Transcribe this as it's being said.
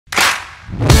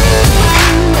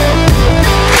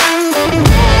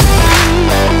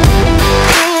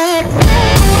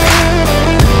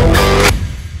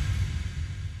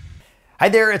Hi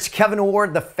there, it's Kevin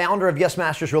Ward, the founder of Yes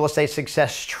Masters Real Estate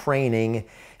Success Training,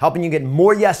 helping you get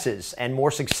more yeses and more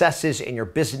successes in your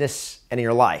business and in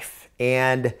your life.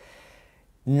 And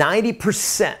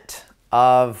 90%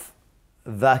 of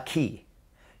the key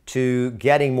to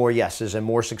getting more yeses and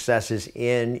more successes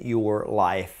in your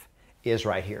life is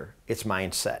right here. It's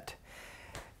mindset.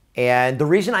 And the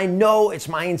reason I know it's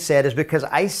mindset is because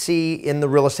I see in the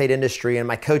real estate industry and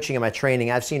my coaching and my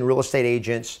training, I've seen real estate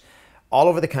agents all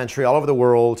over the country, all over the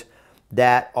world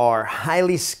that are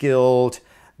highly skilled,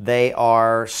 they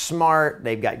are smart,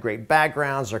 they've got great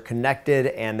backgrounds, they're connected,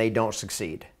 and they don't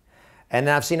succeed. And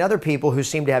then I've seen other people who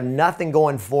seem to have nothing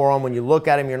going for them. When you look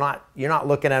at them, you're not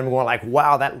looking at them going like,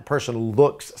 wow, that person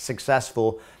looks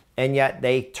successful, and yet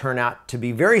they turn out to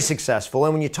be very successful.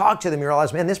 And when you talk to them, you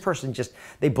realize, man, this person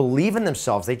they believe in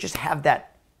themselves. They just have that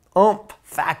oomph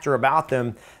factor about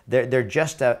them. They're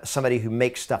just somebody who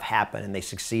makes stuff happen and they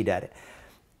succeed at it.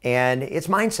 And it's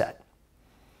mindset.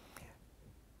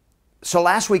 So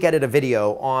last week I did a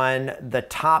video on the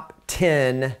top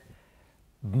 10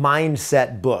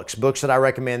 mindset books that I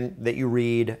recommend that you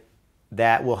read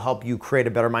that will help you create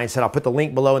a better mindset. I'll put the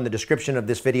link below in the description of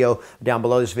this video. Down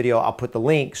below this video, I'll put the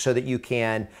link so that you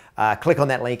can click on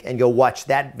that link and go watch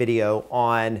that video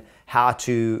on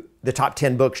the top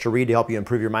 10 books to read to help you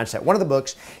improve your mindset. One of the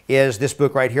books is this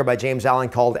book right here by James Allen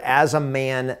called As a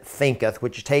Man Thinketh,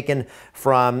 which is taken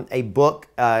from a book,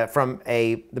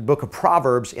 the book of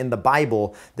Proverbs in the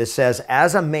Bible that says,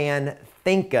 as a man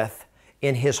thinketh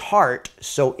in his heart,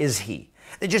 so is he.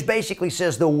 It just basically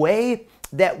says the way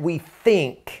that we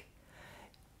think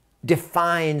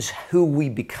defines who we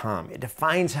become. It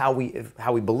defines how we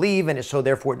believe, and so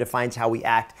therefore it defines how we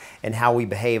act and how we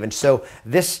behave. And so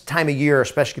this time of year,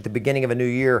 especially at the beginning of a new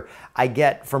year, I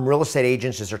get from real estate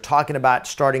agents as they're talking about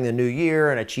starting the new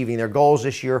year and achieving their goals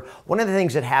this year. One of the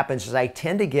things that happens is I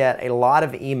tend to get a lot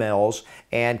of emails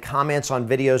and comments on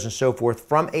videos and so forth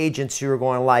from agents who are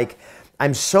going like,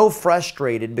 I'm so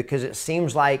frustrated because it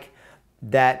seems like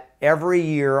that every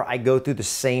year I go through the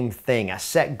same thing. I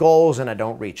set goals and I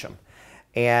don't reach them.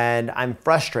 And I'm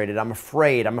frustrated. I'm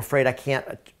afraid I can't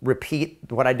repeat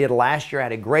what I did last year. I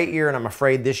had a great year and I'm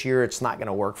afraid this year it's not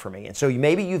gonna work for me. And so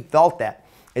maybe you felt that.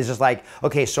 It's just like,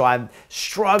 okay, so I'm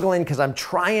struggling because I'm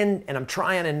trying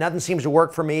and nothing seems to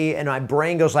work for me. And my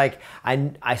brain goes like,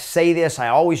 I say this, I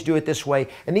always do it this way.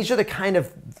 And these are the kind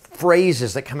of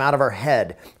phrases that come out of our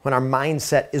head when our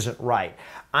mindset isn't right.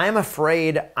 I'm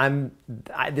afraid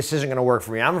this isn't going to work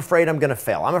for me. I'm afraid I'm going to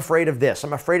fail. I'm afraid of this.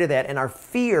 I'm afraid of that. And our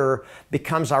fear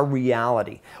becomes our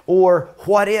reality. Or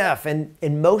what if?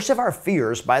 And most of our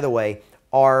fears, by the way,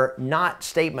 are not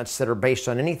statements that are based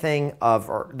on anything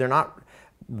or they're not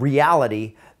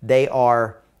reality. They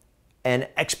are an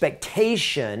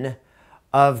expectation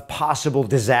of possible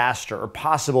disaster or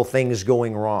possible things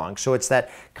going wrong. So it's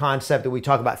that concept that we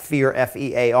talk about fear,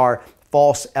 F-E-A-R,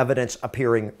 false evidence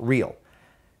appearing real.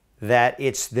 That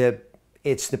it's the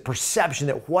perception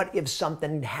that what if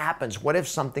something happens? What if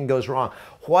something goes wrong?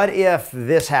 What if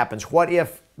this happens? What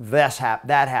if that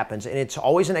happens? And it's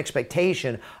always an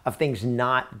expectation of things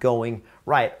not going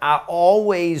right. I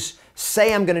always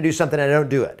say I'm going to do something and I don't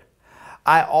do it.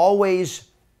 I always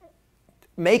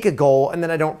make a goal and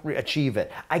then I don't achieve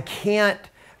it. I can't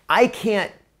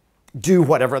do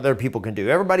whatever other people can do.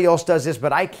 Everybody else does this,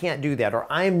 but I can't do that. Or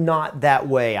I'm not that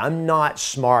way. I'm not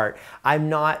smart. I'm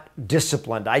not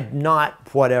disciplined. I'm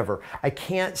not whatever. I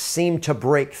can't seem to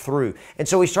break through. And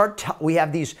so we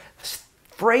have these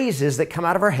phrases that come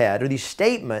out of our head or these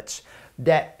statements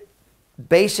that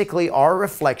basically are a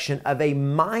reflection of a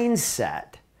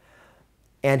mindset.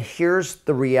 And here's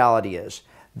the reality is,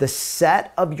 the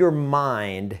set of your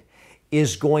mind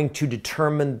is going to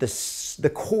determine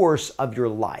the course of your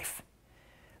life.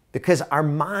 Because our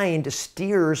mind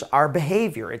steers our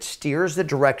behavior. It steers the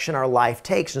direction our life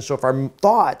takes. And so if our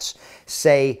thoughts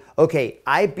say, okay,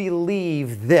 I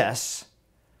believe this,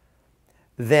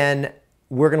 then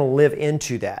we're going to live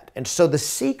into that. And so the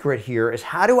secret here is,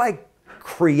 how do I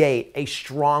create a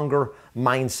stronger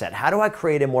mindset? How do I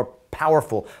create a more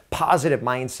powerful, positive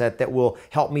mindset that will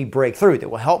help me break through, that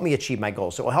will help me achieve my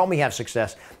goals, that will help me have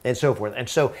success, and so forth? And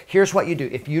so here's what you do.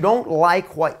 If you don't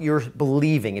like what you're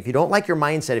believing, if you don't like your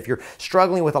mindset, if you're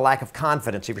struggling with a lack of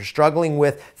confidence, if you're struggling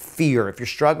with fear, if you're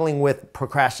struggling with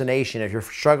procrastination, if you're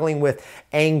struggling with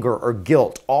anger or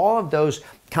guilt, all of those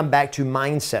come back to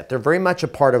mindset. They're very much a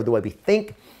part of the way we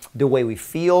think, the way we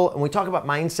feel. And when we talk about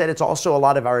mindset, it's also a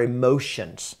lot of our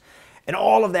emotions. And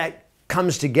all of that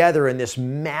comes together in this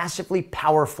massively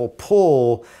powerful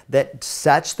pull that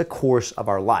sets the course of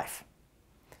our life.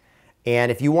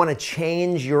 And if you want to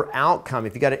change your outcome,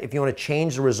 if you want to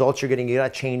change the results you're getting, you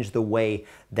got to change the way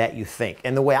that you think.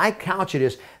 And the way I couch it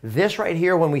is this right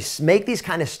here. When we make these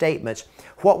kind of statements,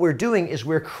 what we're doing is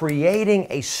we're creating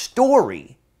a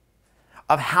story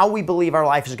of how we believe our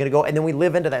life is going to go, and then we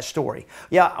live into that story.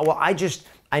 Yeah, well,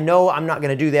 I know I'm not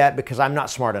going to do that because I'm not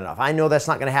smart enough. I know that's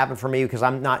not going to happen for me because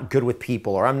I'm not good with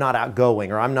people, or I'm not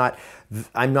outgoing, or I'm not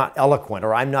eloquent,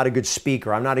 or I'm not a good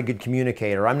speaker, I'm not a good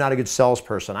communicator, I'm not a good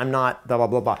salesperson, I'm not blah, blah,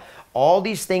 blah, blah. All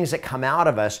these things that come out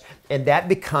of us, and that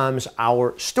becomes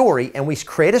our story, and we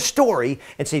create a story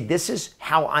and say, this is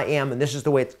how I am, and this is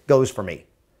the way it goes for me.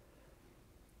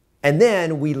 And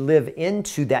then we live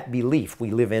into that belief. We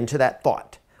live into that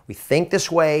thought. We think this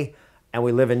way and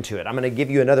we live into it. I'm going to give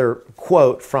you another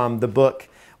quote from the book.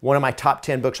 One of my top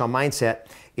 10 books on mindset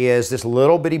is this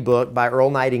little bitty book by Earl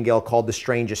Nightingale called The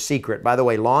Strangest Secret. By the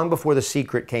way, long before The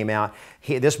Secret came out,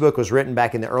 this book was written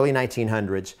back in the early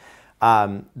 1900s.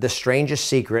 The Strangest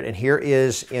Secret. And here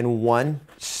is, in one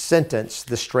sentence,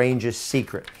 the strangest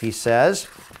secret. He says,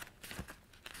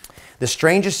 the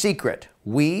strangest secret: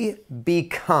 we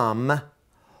become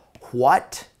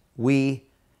what we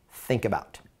think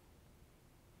about.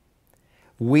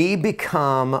 We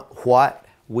become what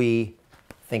we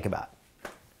think about.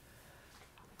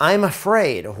 I'm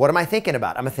afraid. What am I thinking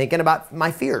about? I'm thinking about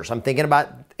my fears. I'm thinking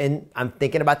about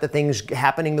the things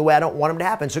happening the way I don't want them to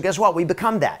happen. So guess what? We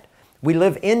become that. We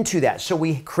live into that. So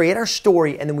we create our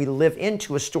story, and then we live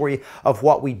into a story of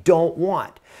what we don't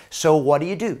want. So what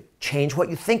do? Change what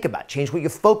you think about. Change what you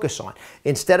focus on.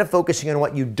 Instead of focusing on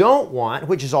what you don't want,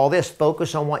 which is all this,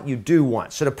 focus on what you do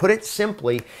want. So to put it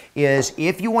simply is,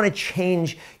 if you want to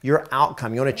change your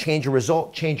outcome, you want to change your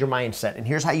result, change your mindset. And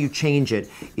here's how you change it,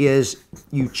 is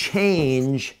you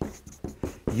change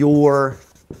your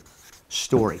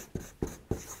story.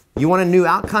 You want a new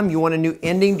outcome? You want a new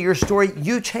ending to your story?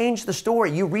 You change the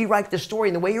story. You rewrite the story.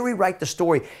 And the way you rewrite the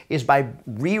story is by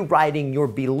rewriting your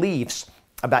beliefs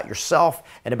about yourself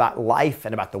and about life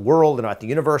and about the world and about the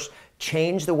universe.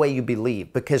 Change the way you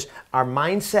believe, because our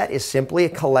mindset is simply a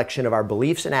collection of our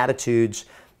beliefs and attitudes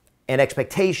and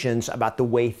expectations about the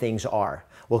way things are.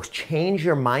 Well, change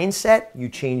your mindset, you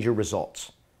change your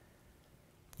results.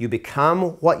 You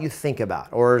become what you think about,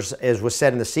 or as was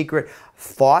said in The Secret,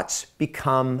 thoughts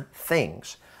become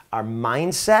things. Our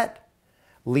mindset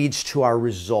leads to our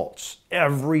results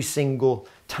every single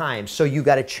time. So you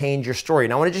got to change your story.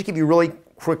 Now I want to just give you really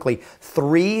quickly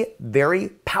 3 very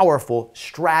powerful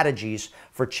strategies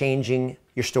for changing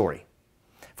your story,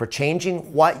 for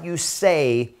changing what you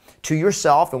say to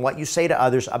yourself and what you say to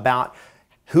others about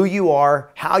who you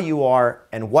are, how you are,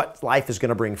 and what life is going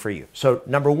to bring for you. So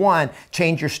number 1,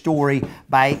 change your story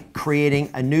by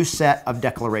creating a new set of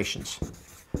declarations,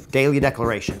 daily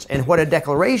declarations. And what a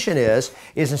declaration is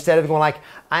instead of going like,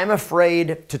 I'm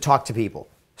afraid to talk to people,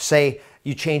 say,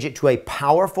 you change it to a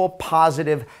powerful,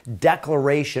 positive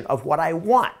declaration of what I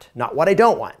want, not what I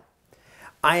don't want.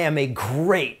 I am a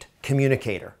great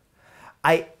communicator.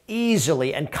 I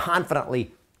easily and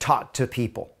confidently talk to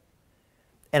people.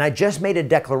 And I just made a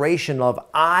declaration of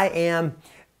I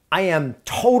am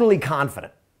totally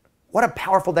confident. What a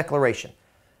powerful declaration.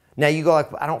 Now you go like,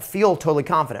 I don't feel totally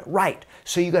confident. Right.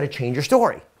 So you got to change your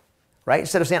story. Right?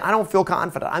 Instead of saying, I don't feel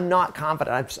confident, I'm not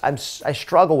confident, I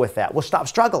struggle with that. Well, stop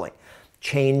struggling.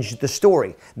 Change the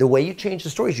story. The way you change the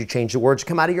story is you change the words that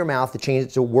come out of your mouth, to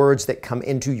change the words that come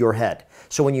into your head.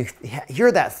 So when you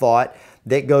hear that thought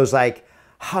that goes like,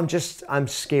 I'm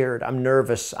scared, I'm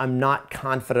nervous, I'm not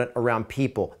confident around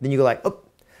people, then you go like, oh,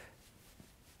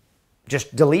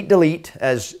 just delete,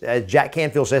 as Jack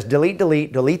Canfield says, delete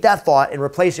that thought and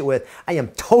replace it with, I am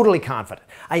totally confident.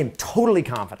 I am totally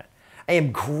confident. I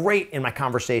am great in my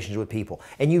conversations with people.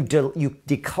 And you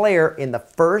declare in the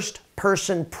first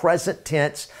person present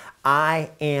tense,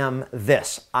 I am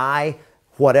this,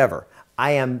 whatever.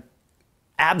 I am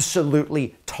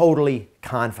absolutely, totally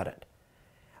confident.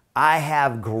 I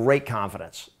have great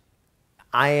confidence.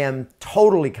 I am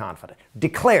totally confident.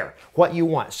 Declare what you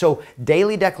want. So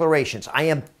daily declarations. I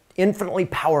am infinitely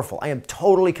powerful. I am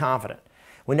totally confident.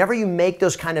 Whenever you make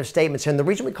those kind of statements, and the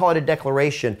reason we call it a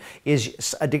declaration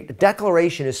is a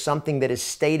declaration is something that is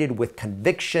stated with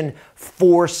conviction,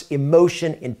 force,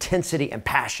 emotion, intensity, and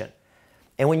passion.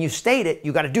 And when you state it,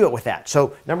 you got to do it with that.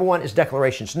 So number 1 is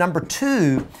declarations. Number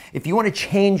 2, if you want to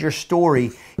change your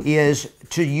story, is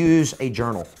to use a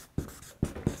journal.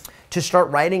 To start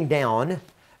writing down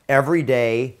every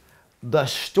day the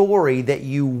story that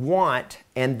you want,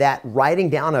 and that writing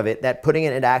down of it, that putting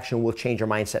it into action will change your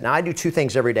mindset. Now I do 2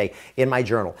 things every day in my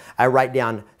journal. I write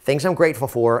down things I'm grateful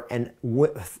for and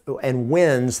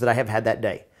wins that I have had that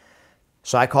day.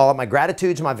 So I call it my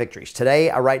gratitudes and my victories. Today,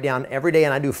 I write down every day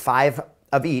and I do 5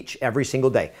 of each every single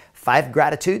day. 5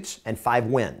 gratitudes and 5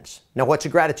 wins. Now, what's a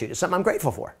gratitude? It's something I'm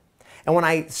grateful for. And when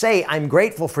I say I'm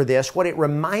grateful for this, what it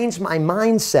reminds my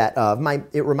mindset of,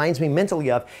 it reminds me mentally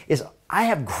of, is I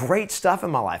have great stuff in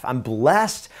my life. I'm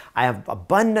blessed. I have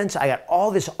abundance. I got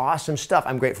all this awesome stuff.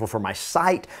 I'm grateful for my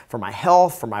sight, for my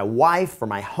health, for my wife, for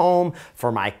my home,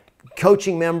 for my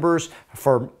coaching members,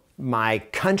 for my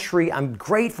country. I'm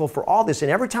grateful for all this. And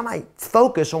every time I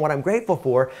focus on what I'm grateful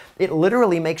for, it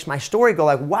literally makes my story go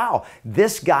like, wow,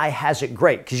 this guy has it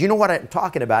great. Because you know what I'm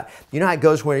talking about? You know how it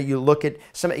goes when you look at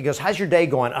somebody, he goes, how's your day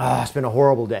going? Oh, it's been a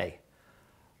horrible day.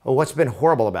 Well, what's been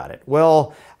horrible about it?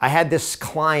 Well, I had this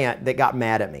client that got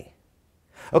mad at me.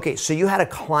 Okay, so you had a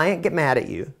client get mad at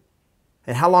you.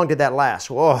 And how long did that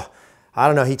last? Well, I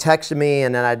don't know. He texted me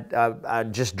and then I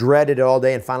just dreaded it all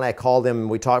day. And finally I called him and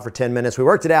we talked for 10 minutes. We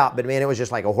worked it out, but man, it was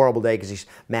just like a horrible day because he's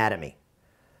mad at me.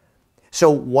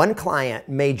 So one client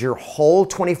made your whole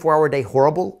 24-hour day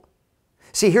horrible.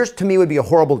 See, here's to me would be a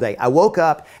horrible day. I woke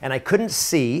up and I couldn't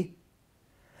see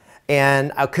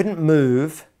and I couldn't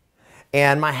move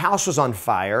and my house was on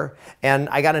fire and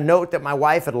I got a note that my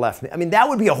wife had left me. I mean, that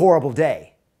would be a horrible day.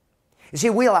 You see,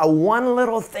 we allow one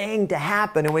little thing to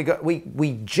happen and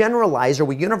we generalize or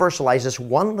we universalize this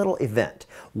one little event,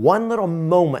 one little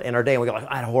moment in our day and we go like,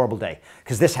 I had a horrible day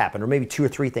because this happened or maybe 2 or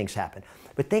 3 things happened.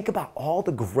 But think about all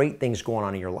the great things going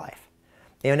on in your life.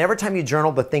 And every time you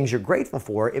journal the things you're grateful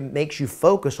for, it makes you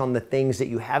focus on the things that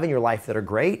you have in your life that are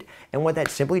great. And what that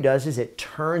simply does is it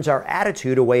turns our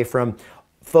attitude away from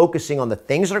focusing on the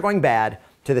things that are going bad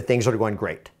to the things that are going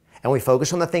great. And we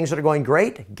focus on the things that are going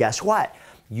great, guess what?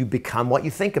 You become what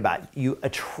you think about. You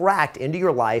attract into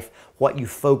your life what you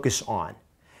focus on.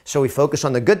 So we focus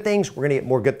on the good things, we're going to get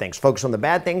more good things. Focus on the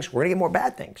bad things, we're going to get more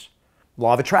bad things.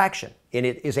 Law of attraction. And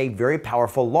it is a very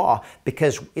powerful law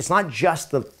because it's not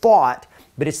just the thought,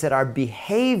 but it's that our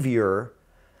behavior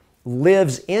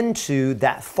lives into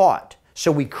that thought. So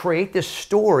we create this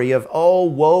story of, oh,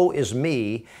 woe is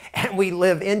me, and we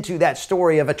live into that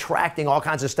story of attracting all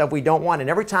kinds of stuff we don't want. And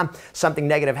every time something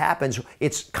negative happens,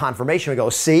 it's confirmation. We go,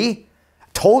 see,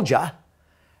 told ya,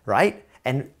 right?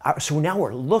 And so now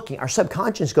we're looking, our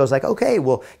subconscious goes like, okay,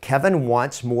 well, Kevin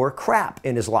wants more crap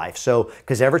in his life. So,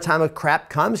 because every time a crap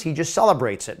comes, he just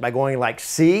celebrates it by going like,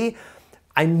 see,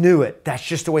 I knew it. That's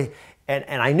just the way.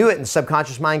 And I knew it, and the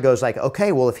subconscious mind goes like,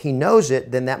 okay, well, if he knows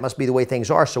it, then that must be the way things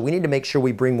are. So we need to make sure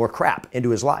we bring more crap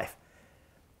into his life.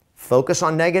 Focus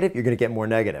on negative, you're going to get more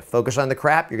negative. Focus on the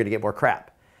crap, you're going to get more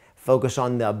crap. Focus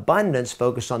on the abundance,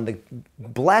 focus on the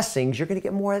blessings, you're going to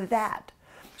get more of that.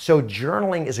 So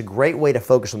journaling is a great way to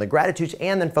focus on the gratitudes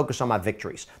and then focus on my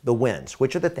victories, the wins,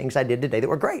 which are the things I did today that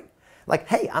were great. Like,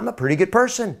 hey, I'm a pretty good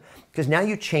person. Because now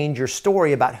you change your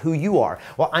story about who you are.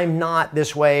 Well, I'm not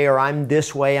this way or I'm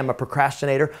this way. I'm a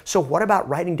procrastinator. So what about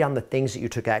writing down the things that you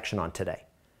took action on today?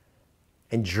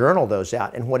 And journal those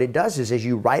out. And what it does is as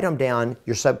you write them down,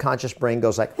 your subconscious brain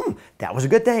goes like, that was a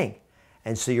good thing.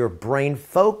 And so your brain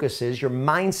focuses, your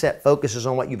mindset focuses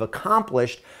on what you've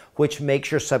accomplished, which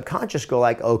makes your subconscious go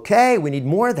like, okay, we need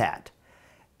more of that.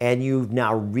 And you've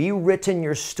now rewritten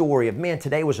your story of, man,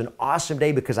 today was an awesome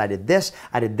day because I did this,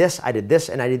 I did this, I did this,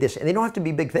 and I did this. And they don't have to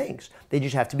be big things. They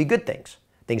just have to be good things.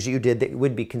 Things that you did that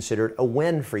would be considered a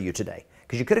win for you today.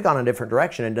 Because you could have gone in a different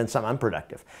direction and done something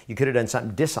unproductive. You could have done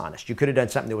something dishonest. You could have done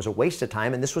something that was a waste of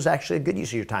time, and this was actually a good use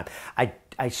of your time. I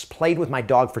played with my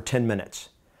dog for 10 minutes.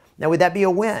 Now, would that be a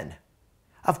win?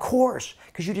 Of course,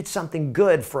 because you did something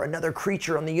good for another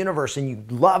creature on the universe and you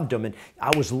loved them and I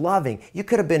was loving. You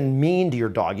could have been mean to your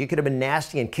dog. You could have been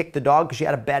nasty and kicked the dog because you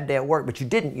had a bad day at work, but you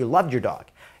didn't. You loved your dog.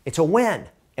 It's a win.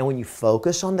 And when you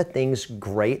focus on the things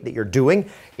great that you're doing,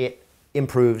 it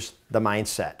improves the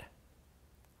mindset,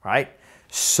 right?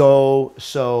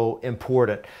 So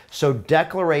important. So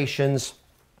declarations,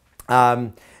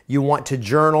 you want to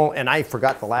journal, and I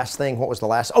forgot the last thing. What was the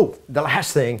last? Oh, the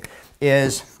last thing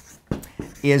is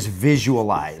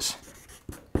visualize.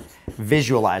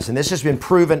 Visualize. And this has been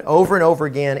proven over and over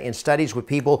again in studies with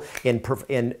people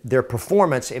in their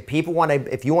performance. If you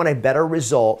want a better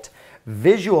result,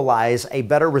 visualize a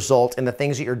better result in the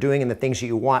things that you're doing and the things that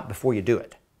you want before you do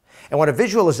it. And what a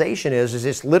visualization is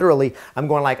it's literally, I'm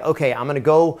going like, okay, I'm going to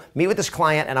go meet with this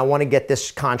client and I want to get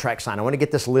this contract signed. I want to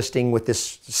get this listing with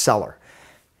this seller.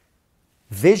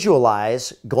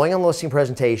 Visualize going on the listing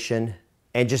presentation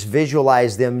and just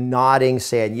visualize them nodding,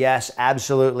 saying, yes,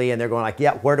 absolutely. And they're going like,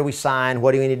 yeah, where do we sign?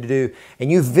 What do we need to do?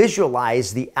 And you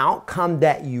visualize the outcome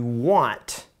that you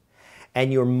want,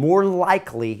 and you're more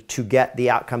likely to get the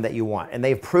outcome that you want. And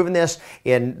they've proven this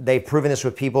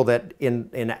with people that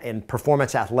in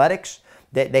performance athletics.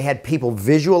 They had people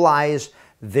visualize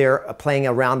they're playing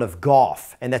a round of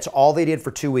golf, and that's all they did for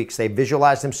 2 weeks. They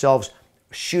visualized themselves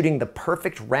shooting the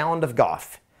perfect round of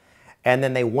golf. And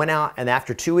then they went out, and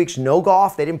after 2 weeks, no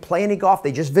golf. They didn't play any golf.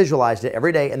 They just visualized it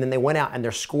every day. And then they went out, and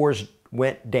their scores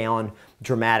went down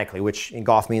dramatically, which in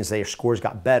golf means their scores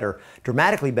got better,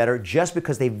 dramatically better, just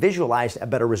because they visualized a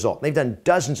better result. They've done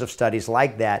dozens of studies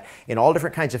like that in all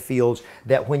different kinds of fields,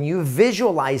 that when you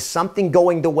visualize something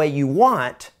going the way you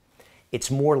want, it's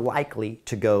more likely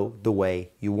to go the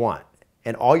way you want.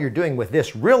 And all you're doing with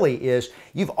this really is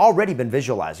you've already been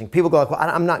visualizing. People go like, well,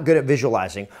 I'm not good at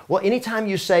visualizing. Well, anytime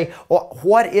you say, well,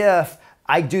 what if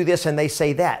I do this and they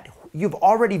say that? You've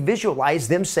already visualized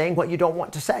them saying what you don't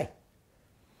want to say.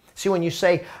 See, when you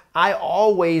say, I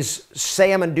always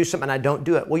say I'm going to do something and I don't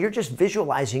do it, well, you're just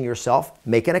visualizing yourself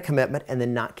making a commitment and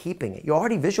then not keeping it. You're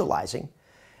already visualizing.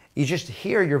 You just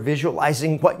here, you're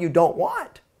visualizing what you don't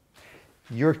want.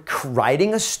 You're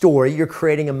writing a story, you're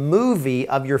creating a movie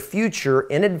of your future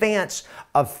in advance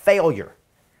of failure.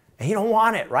 And you don't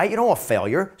want it, right? You don't want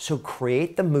failure. So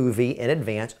create the movie in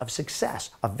advance of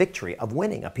success, of victory, of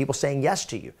winning, of people saying yes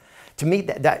to you. To me,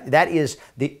 that is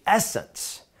the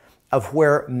essence of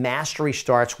where mastery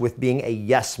starts, with being a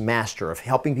yes master, of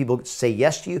helping people say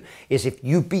yes to you, is if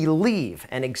you believe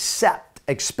and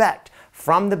expect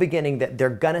from the beginning that they're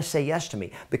going to say yes to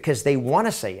me because they want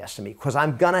to say yes to me, because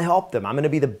I'm going to help them. I'm going to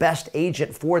be the best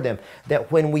agent for them.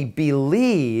 That when we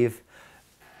believe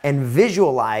and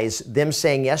visualize them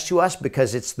saying yes to us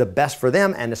because it's the best for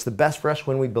them and it's the best for us,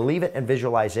 when we believe it and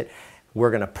visualize it,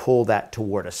 we're going to pull that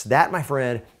toward us. That, my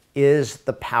friend, is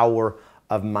the power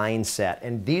of mindset.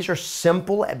 And these are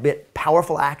simple, a bit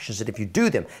powerful actions that if you do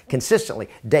them consistently,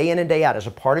 day in and day out, as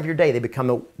a part of your day, they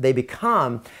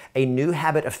become a new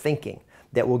habit of thinking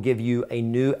that will give you a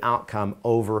new outcome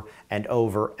over and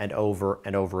over and over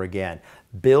and over again.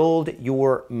 Build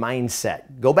your mindset.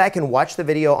 Go back and watch the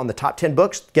video on the top 10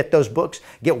 books. Get those books.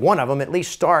 Get one of them. At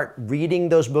least start reading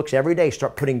those books every day.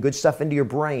 Start putting good stuff into your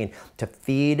brain to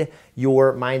feed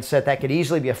your mindset. That could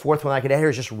easily be a fourth one I could add here,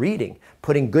 is just reading,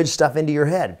 putting good stuff into your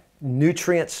head.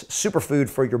 Nutrients, superfood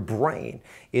for your brain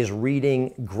is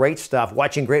reading great stuff,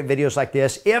 watching great videos like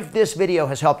this. If this video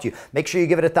has helped you, make sure you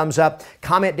give it a thumbs up,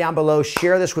 comment down below,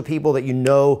 share this with people that you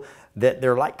know that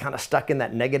they're like kind of stuck in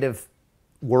that negative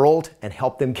world, and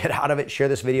help them get out of it. Share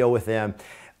this video with them.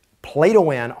 Play to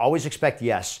win, always expect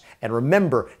yes, and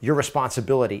remember, your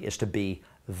responsibility is to be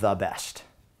the best.